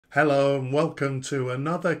Hello and welcome to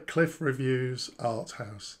another Cliff Reviews Art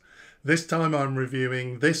House. This time I'm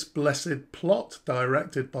reviewing This Blessed Plot,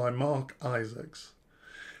 directed by Mark Isaacs.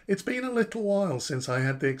 It's been a little while since I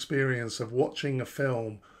had the experience of watching a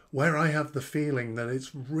film where I have the feeling that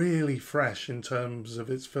it's really fresh in terms of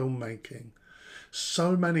its filmmaking.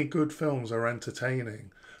 So many good films are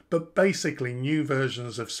entertaining, but basically new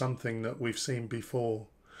versions of something that we've seen before.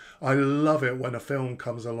 I love it when a film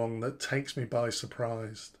comes along that takes me by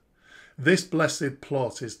surprise. This Blessed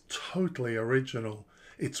Plot is totally original.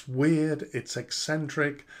 It's weird, it's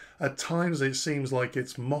eccentric. At times it seems like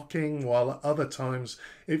it's mocking, while at other times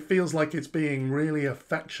it feels like it's being really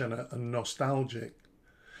affectionate and nostalgic.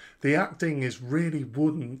 The acting is really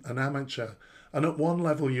wooden and amateur, and at one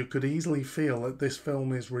level you could easily feel that this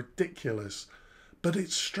film is ridiculous, but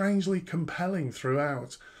it's strangely compelling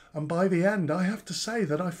throughout, and by the end I have to say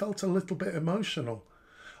that I felt a little bit emotional.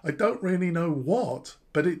 I don't really know what,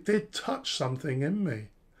 but it did touch something in me.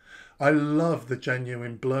 I love the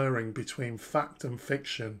genuine blurring between fact and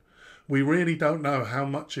fiction. We really don't know how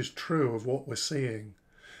much is true of what we're seeing.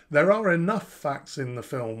 There are enough facts in the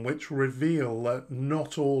film which reveal that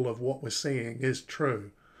not all of what we're seeing is true.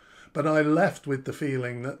 But I left with the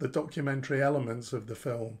feeling that the documentary elements of the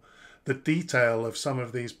film, the detail of some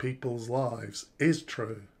of these people's lives, is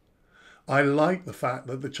true. I like the fact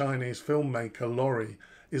that the Chinese filmmaker Laurie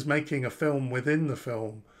is making a film within the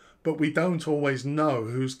film, but we don't always know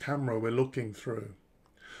whose camera we're looking through.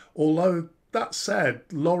 Although, that said,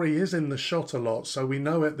 Laurie is in the shot a lot, so we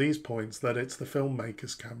know at these points that it's the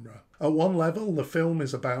filmmaker's camera. At one level, the film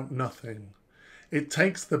is about nothing. It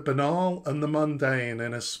takes the banal and the mundane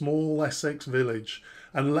in a small Essex village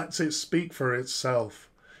and lets it speak for itself.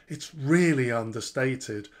 It's really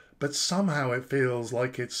understated, but somehow it feels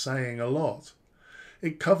like it's saying a lot.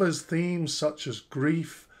 It covers themes such as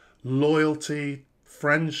grief, loyalty,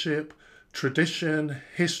 friendship, tradition,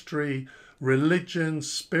 history, religion,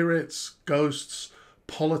 spirits, ghosts,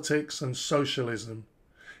 politics, and socialism.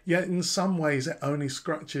 Yet in some ways it only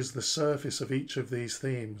scratches the surface of each of these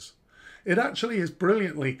themes. It actually is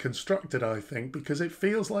brilliantly constructed, I think, because it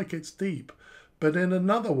feels like it's deep, but in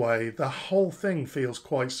another way the whole thing feels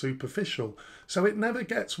quite superficial, so it never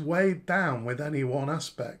gets weighed down with any one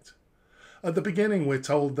aspect. At the beginning we're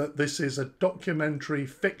told that this is a documentary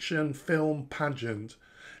fiction film pageant.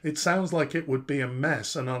 It sounds like it would be a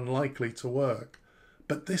mess and unlikely to work.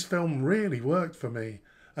 But this film really worked for me,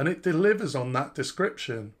 and it delivers on that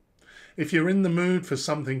description. If you're in the mood for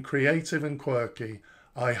something creative and quirky,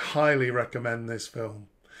 I highly recommend this film.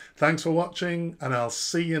 Thanks for watching, and I'll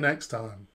see you next time.